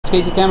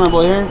Casey Camera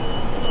Boy here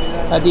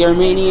at the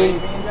Armenian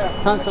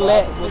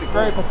Consulate with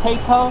Furry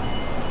Potato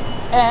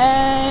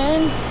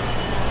and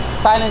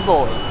Silence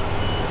Boy.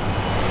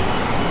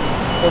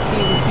 Let's see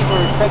if these people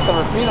respect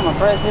our freedom of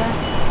press here.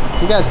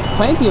 We got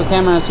plenty of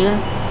cameras here.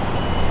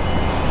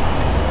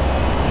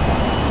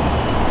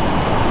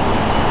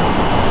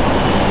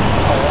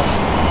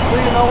 Do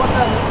you know what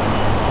that is?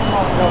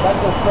 Oh, no,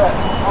 that's the press.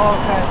 Oh,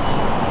 okay.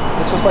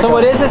 It's just like so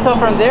what is it? So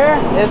from there,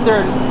 is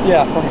there...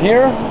 Yeah, from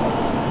here,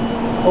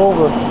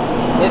 over.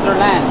 Is there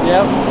land?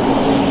 Yep.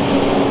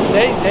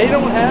 They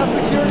don't have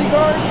security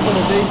guards, but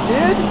if they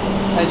did,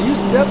 and you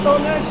stepped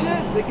on that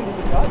shit, they can just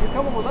say, oh, you're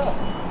coming with us.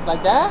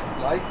 Like that?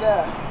 Like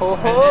that. Oh,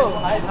 and then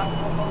I'd have to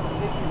go to the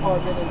state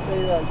department and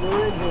say that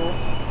you're in here,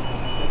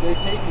 that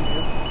they're taking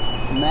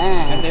you.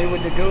 Man. And they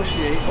would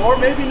negotiate. Or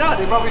maybe not.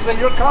 They'd probably say,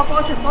 you're a cop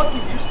officer, fuck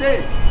you, you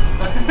stay.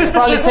 They'd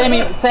probably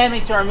send me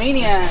to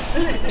Armenia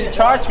if you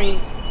charge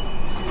me.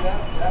 See that?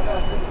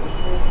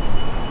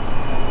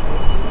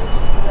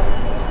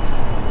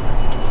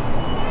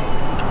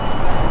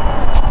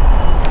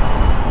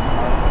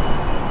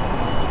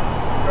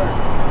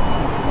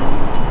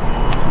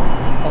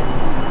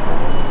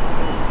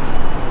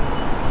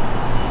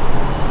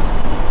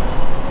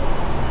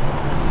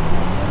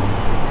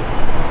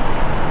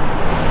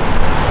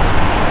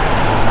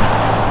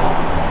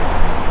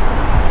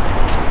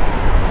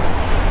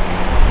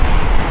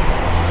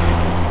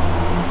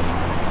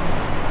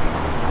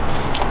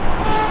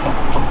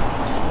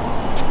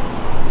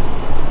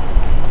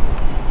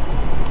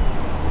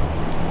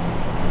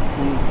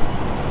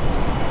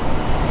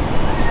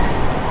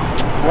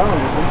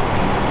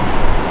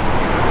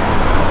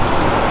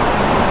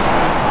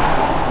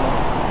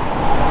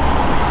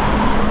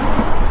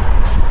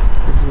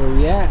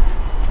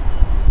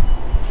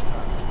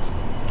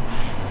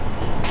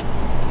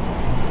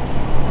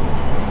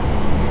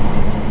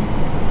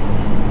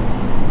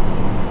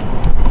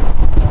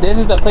 This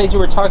is the place you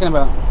were talking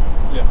about.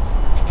 Yes.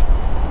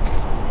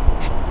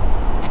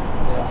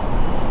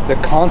 Yeah. The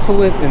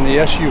Consulate in the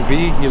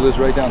SUV, he lives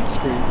right down the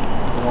street.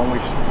 The one we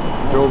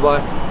drove by.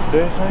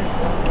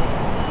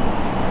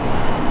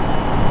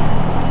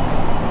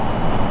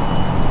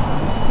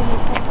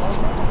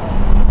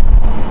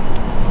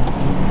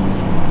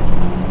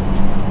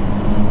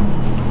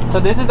 So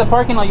this is the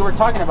parking lot you were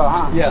talking about,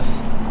 huh? Yes.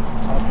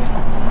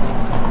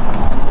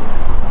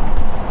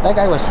 That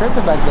guy was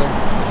tripping back there.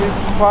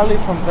 He's probably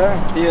from there.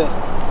 He is.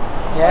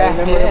 Yeah,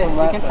 he is.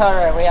 You can tell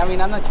right away. I mean,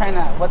 I'm not trying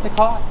to, what's it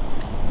called?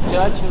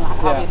 Judge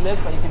how he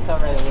looks, but you can tell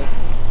right away.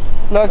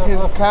 Look,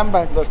 he's a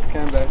comeback. Look,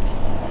 comeback.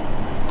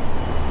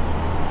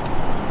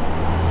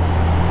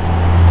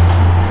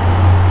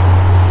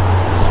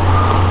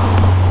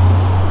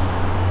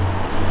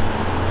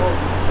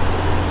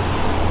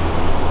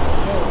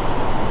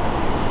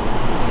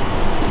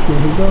 There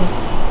he goes.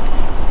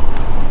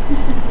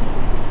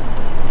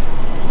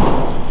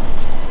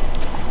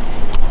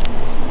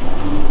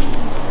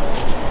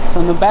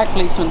 So no back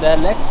plates on that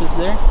Lexus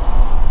there.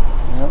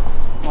 Yep.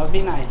 Must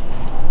be nice.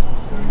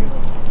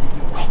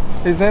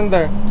 He's in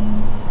there.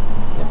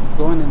 Yep, he's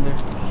going in there.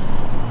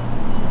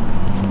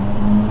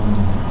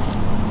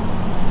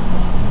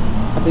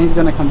 I think he's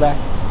gonna come back.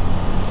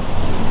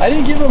 I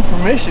didn't give him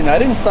permission. I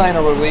didn't sign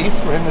a release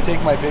for him to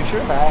take my picture.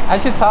 I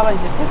should tell him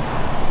just to...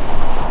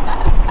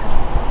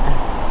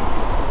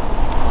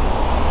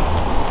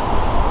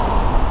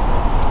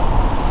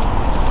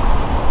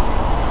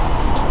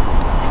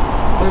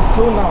 There's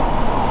two now.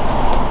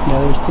 Yeah,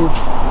 there's two.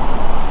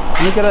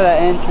 Look at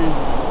that entrance.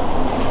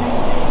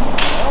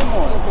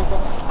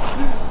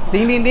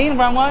 Ding, ding, ding.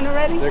 Round one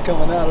already? They're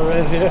coming out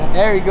already. Yeah.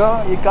 There you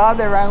go. You got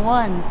there, round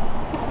one.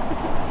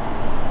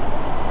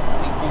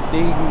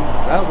 Ding, ding,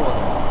 round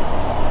one.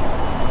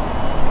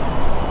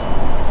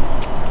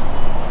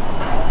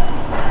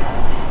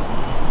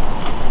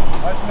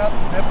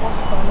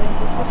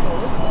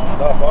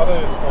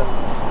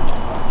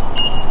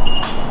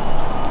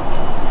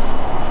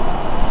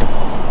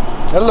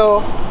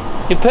 Hello.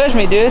 You pushed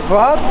me, dude.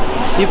 What?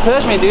 You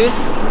pushed me, dude.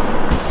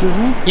 Excuse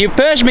me? You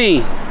pushed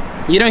me.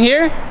 You don't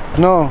hear?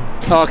 No.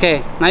 Oh,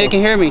 okay. Now you can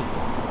hear me.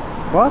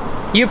 What?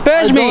 You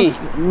pushed me.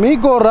 Me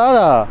go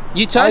rara.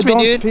 You touched me,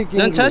 dude.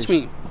 Don't touch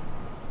me.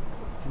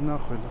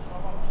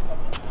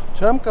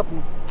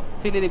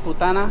 Filho de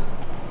putana.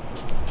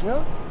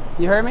 Yeah.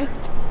 You heard me?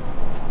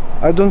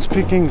 I don't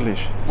speak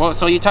English. Well,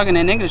 so you're talking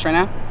in English right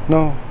now?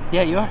 No.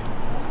 Yeah, you are.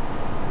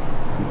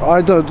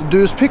 I don't. Do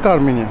you speak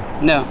Armenian?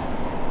 No.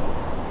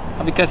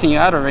 I'll be cussing you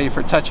out already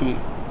for touching me.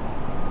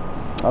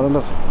 I don't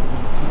know.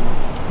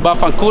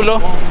 Bafanculo.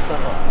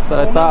 So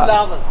I thought.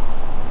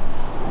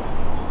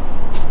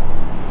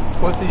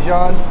 Pussy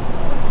John.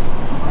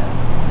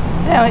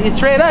 Yeah, it's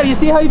straight up. You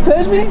see how you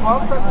pushed me?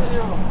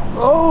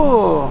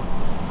 Oh.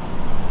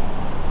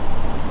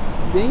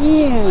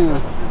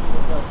 Damn.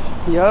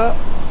 Yup.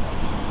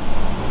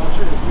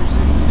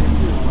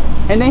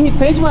 And then he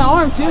pinched my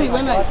arm too. He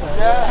went like,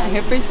 yeah,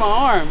 he pinched my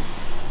arm.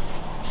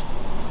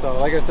 So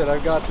like I said,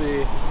 I've got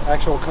the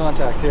actual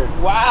contact here.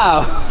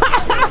 Wow.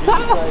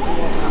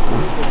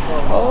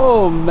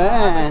 Oh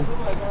man.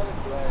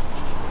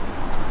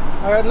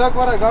 Alright, look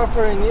what I got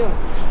for you.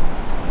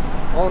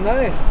 Oh,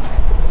 nice.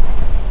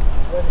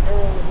 What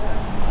hero was that?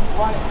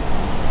 Why?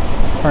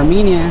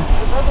 Armenian. And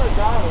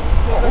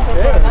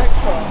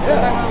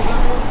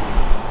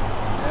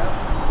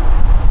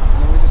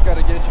then we just got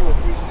to get you a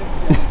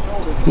 360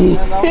 on the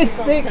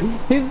shoulder.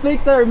 He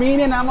speaks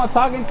Armenian. I'm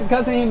talking to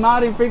cousin him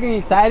out in freaking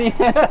Italian. He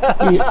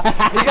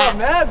got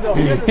mad though.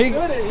 He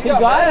understood it. He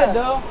got mad. it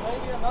though.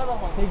 Maybe another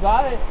one. He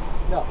got it.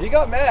 No, he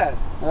got mad.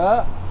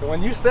 Yeah. So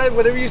when you said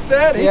whatever you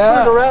said, he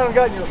turned around and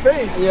got in your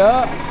face.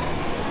 Yeah.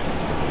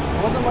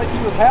 It wasn't like he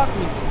was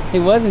happy. He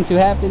wasn't too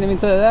happy. Let me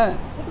tell you that.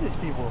 Look at these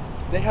people.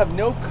 They have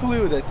no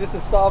clue that this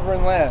is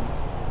sovereign land.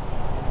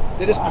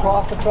 They just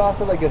cross across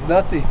it like it's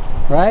nothing.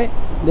 Right?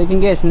 They can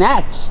get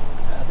snatched.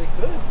 Yeah, they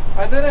could.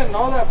 I didn't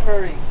know that,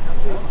 Prairie.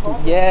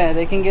 Yeah,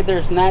 they can get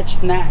their snatch.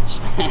 And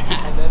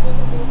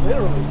then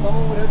literally,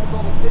 someone would have to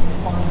call the State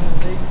Department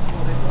and they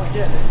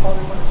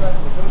probably want to try to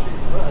negotiate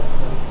for us.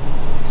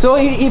 But So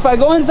if I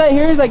go inside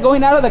here, is like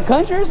going out of the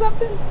country or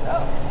something?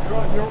 yeah,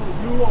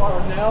 you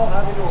are now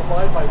having to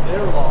abide by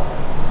their laws.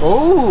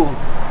 Oh.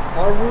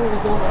 Our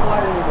rules don't apply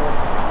anymore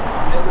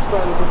on the other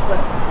side of this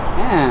fence.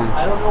 Yeah.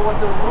 I don't know what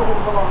the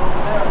rules are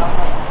over there.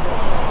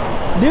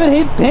 Dude,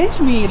 he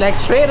pinched me. Like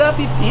straight up,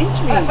 he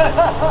pinched me.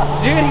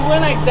 Dude, he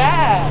went like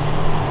that.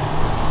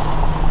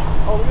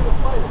 Oh, look at the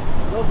spider.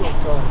 I love those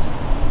cars.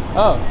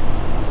 Oh.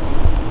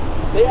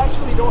 They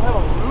actually don't have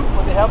a roof,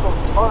 but they have those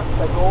tarps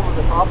that go over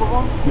the top of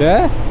them.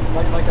 Yeah?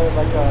 Like a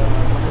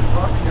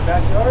tarp in your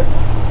backyard.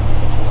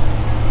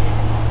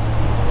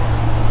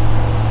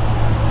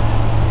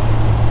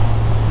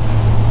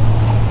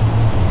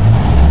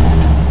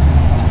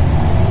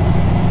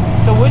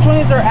 So which one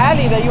is their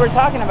alley that you were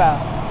talking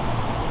about?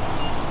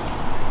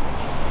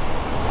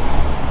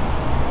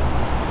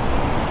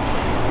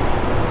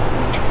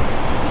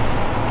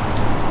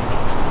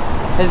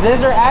 Is this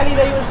their alley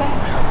that you were saying?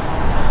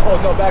 Oh,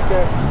 no, back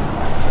there.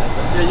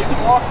 Yeah, you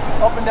can walk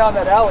up and down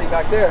that alley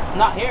back there.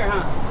 Not here,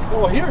 huh?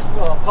 Well, here's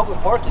public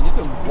parking. You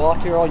can walk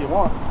here all you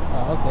want.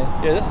 Oh, okay.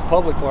 Yeah, this is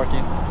public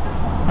parking.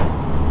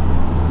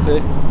 See?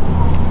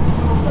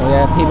 Oh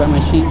yeah, pay by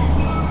machine.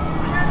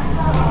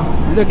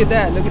 Look at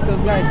that. Look at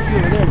those guys too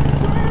over there.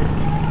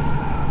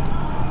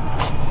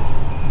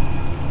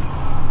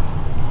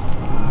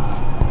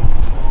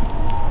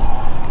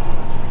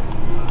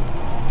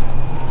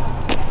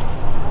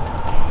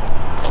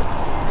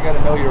 You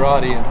gotta know your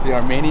audience. The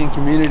Armenian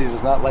community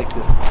does not like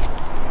this.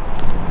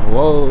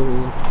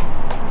 Whoa.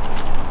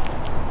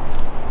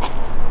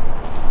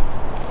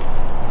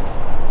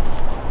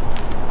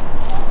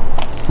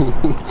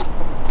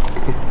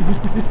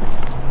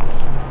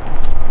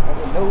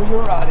 Gotta know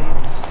your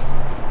audience.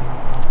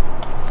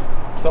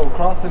 So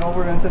crossing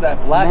over into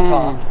that black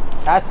top.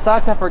 That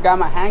sucks. I forgot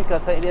my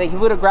handcuffs. Like, he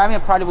would have grabbed me, I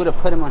probably would have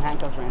put him on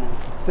handcuffs right now.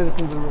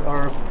 Citizens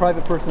or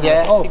private person.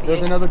 Yeah. Oh, PPA.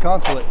 there's another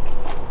consulate.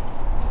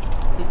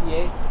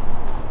 PPA.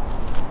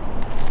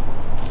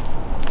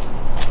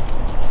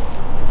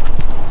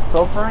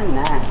 So for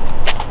that.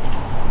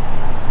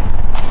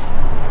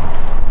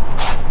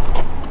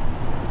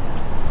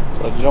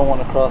 So you don't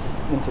want to cross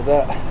into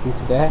that.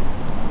 Into that.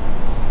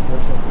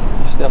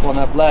 You step on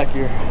that black,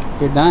 you're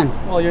done.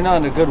 well, you're not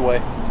in a good way.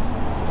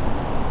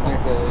 Like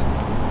I said,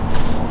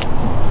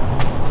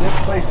 this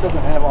place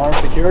doesn't have armed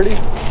security,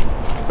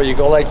 but you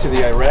go like to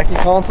the Iraqi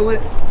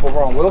consulate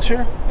over on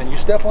Wilshire, and you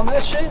step on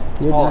that shit.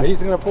 You're oh, done. he's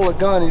gonna pull a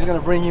gun. He's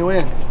gonna bring you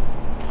in.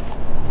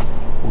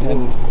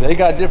 And they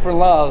got different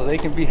laws. They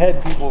can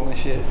behead people and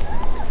shit.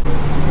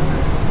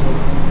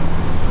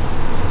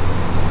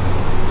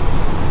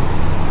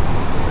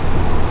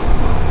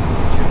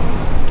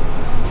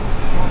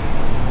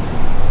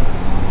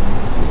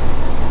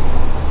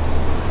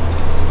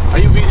 Are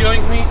you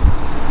videoing me?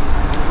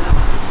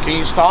 Can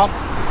you stop?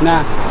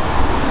 Nah.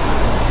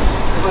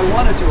 If I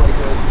wanted to, I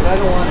could, but I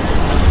don't want to.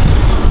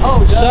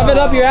 Oh, Shove it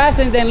up your ass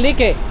and then lick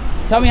it.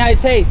 Tell me how it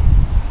tastes.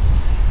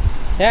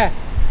 Yeah.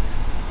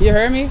 You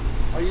heard me?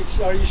 Are you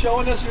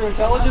showing us your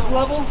intelligence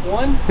level?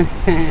 1? Is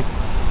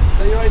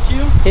that your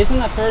IQ? He's in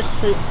the first,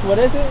 what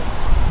is it?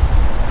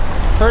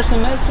 First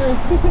semester?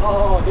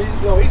 Oh, he's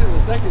in the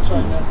second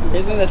trimester.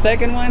 He's in the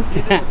second one?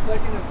 He's in the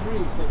second of 3,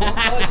 so don't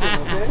touch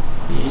him,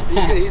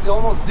 okay? He's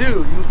almost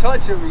due. You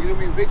touch him, you're gonna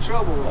be in big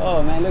trouble.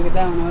 Oh man, look at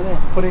that one over there.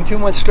 Putting too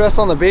much stress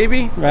on the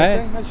baby.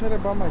 Right? I should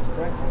have brought my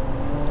spray.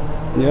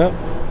 Yep.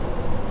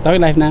 Dog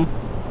life now.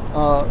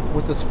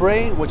 With the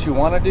spray, what you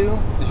want to do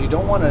is you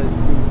don't want to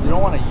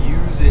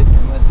use it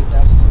unless it's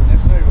absolutely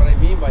necessary. What I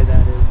mean by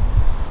that is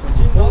when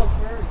you pull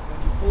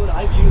it,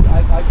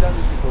 I've done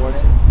this before,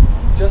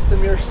 and just the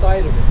mere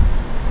sight of it.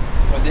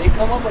 When they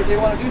come up like they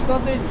want to do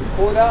something, you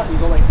pull it out and you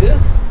go like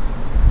this.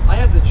 I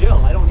have the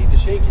gel. I don't need to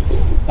shake it.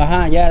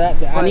 Yeah,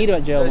 I need a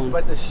gel one.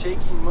 But the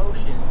shaking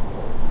motion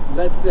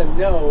lets them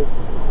know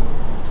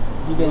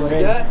You getting like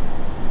ready? that.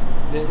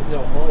 They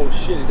know, oh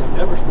shit, he's got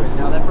pepper spray.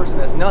 Now that person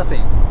has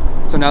nothing.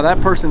 So now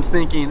that person's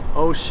thinking,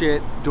 oh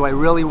shit, do I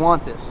really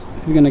want this?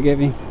 He's gonna get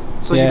me.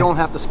 So you don't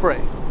have to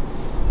spray.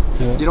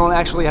 Yeah. You don't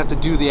actually have to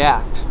do the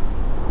act.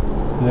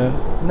 Yeah.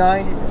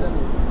 90% of the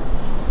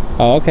time.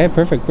 Oh, okay,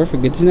 perfect,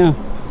 perfect. Good to know.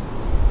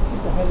 It's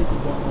just a headache you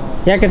don't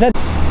want. Yeah, cause that.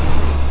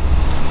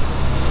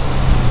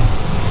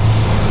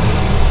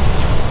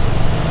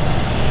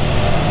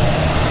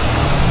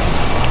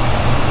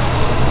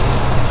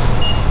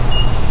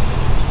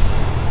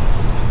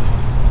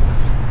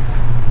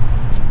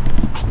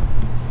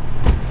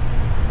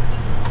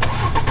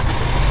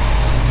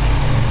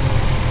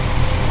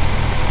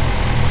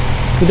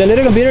 The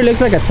little computer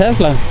looks like a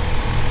Tesla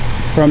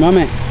for a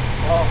moment.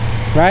 Oh.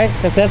 Right?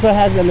 Because Tesla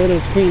has the little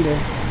screen there.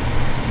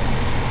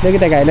 Look at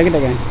that guy, look at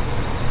that guy.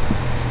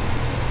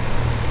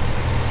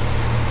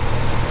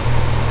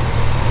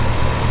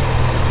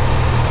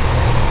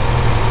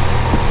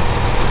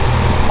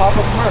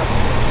 Papa Smurf.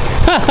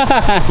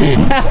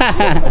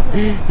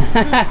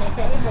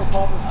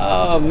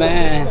 Oh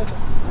man.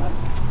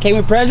 Can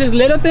we press this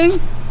little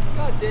thing?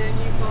 God dang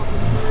you, Papa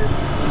Smurf.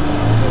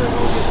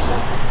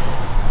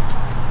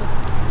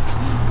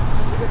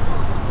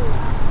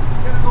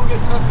 Get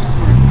Tuffy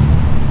Smurf.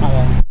 My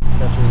bad.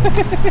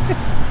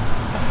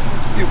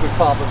 Stupid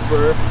Papa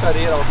Smurf. Try to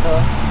hit all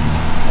tough.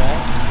 Okay.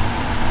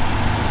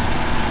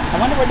 I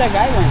wonder where that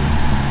guy went.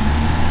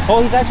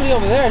 Oh, he's actually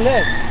over there,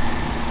 look.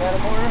 Got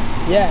him over?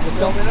 Yeah, let's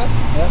go. Filming us?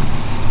 Yeah.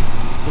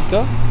 Let's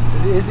go.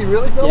 Is he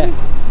really filming?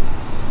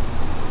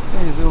 Yeah.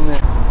 Let me zoom in.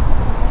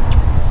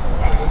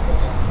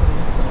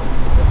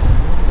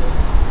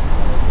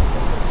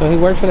 So he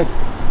works for the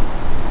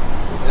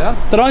Yeah?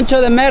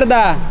 Troncho de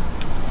merda.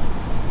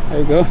 There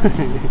you go. There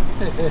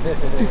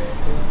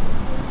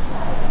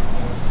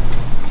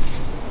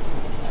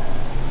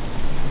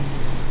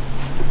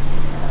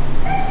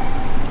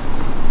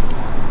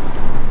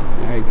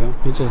you go.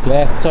 He just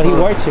left. So he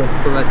works here.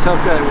 So that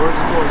tough guy works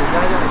for the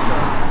guy that his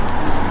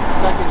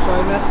second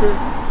trimester.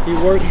 He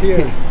works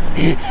here.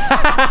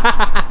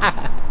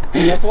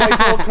 That's why I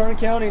told Kern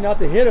County not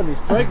to hit him. He's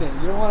pregnant.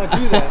 You don't want to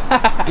do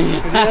that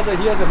because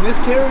he has a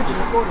miscarriage and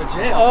you're going to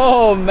jail.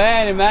 Oh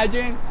man,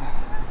 imagine.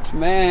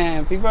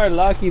 Man, people are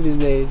lucky these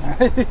days.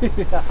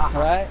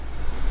 Right?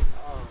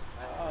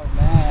 Oh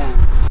man.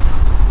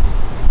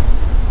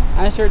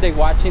 I'm sure they're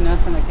watching us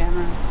from the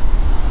camera.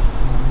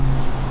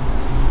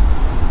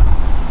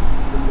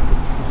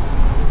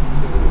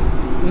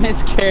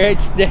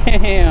 Miscarriage,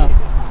 damn.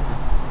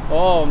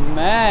 Oh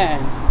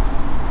man.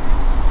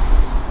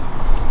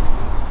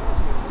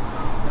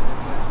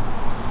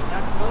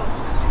 That's tough.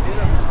 You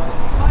hit him.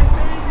 My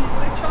baby,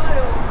 my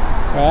child.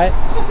 Right?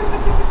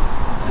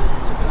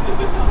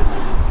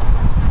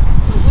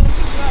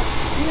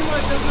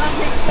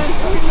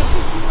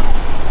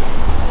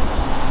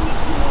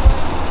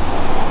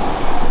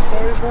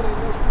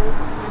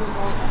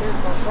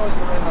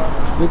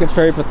 Look at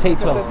Fairy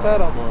Potato. Look at the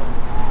setup.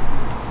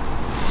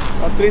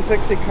 A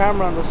 360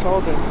 camera on the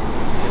shoulder.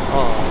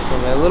 Oh, so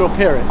that little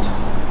parrot.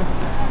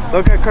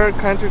 Look at Kurt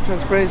Country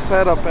Transparent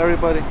setup,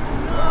 everybody. It's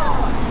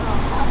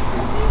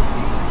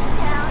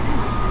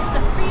a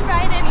free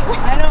ride anyway.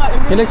 I know.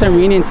 He looks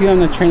Armenian too. I'm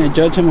not trying to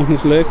judge him on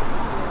his look.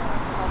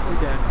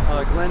 Okay.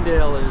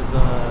 Glendale is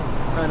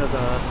kind of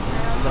the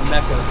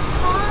mecca.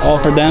 All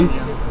for them?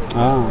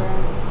 Oh.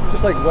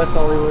 Just like West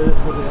Hollywood is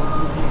for the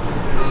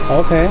LGBT.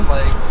 Okay. Just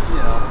like,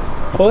 you know.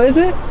 Oh, is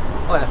it?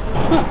 Oh yeah.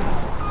 Huh.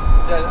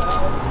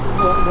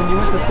 Yeah, when you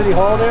went to City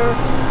Hall there,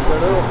 the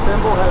little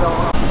symbol had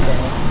on.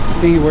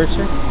 You think he works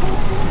here?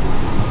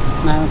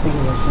 No, I don't think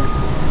he works here.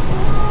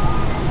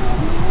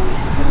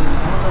 I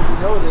don't know if you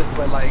know this,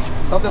 but like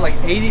something like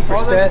 80%.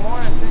 Oh, there's more,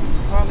 I think,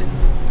 probably.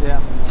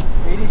 Yeah.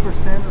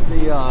 80% of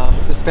the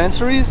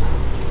dispensaries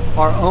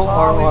are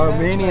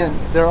Armenian.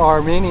 They're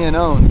Armenian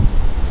owned.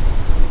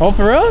 Oh,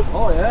 for real?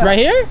 Oh yeah. Right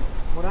here?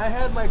 When I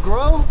had my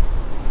grow,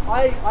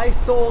 I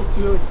sold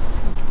to.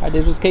 Alright,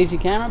 this was Casey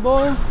Camera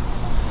Boy.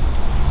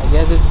 I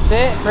guess this is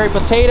it. Fairy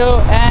Potato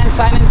and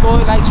Silence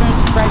Boy. Like, share, and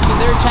subscribe to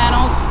their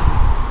channels.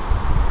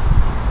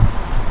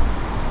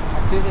 I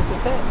think this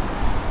is it.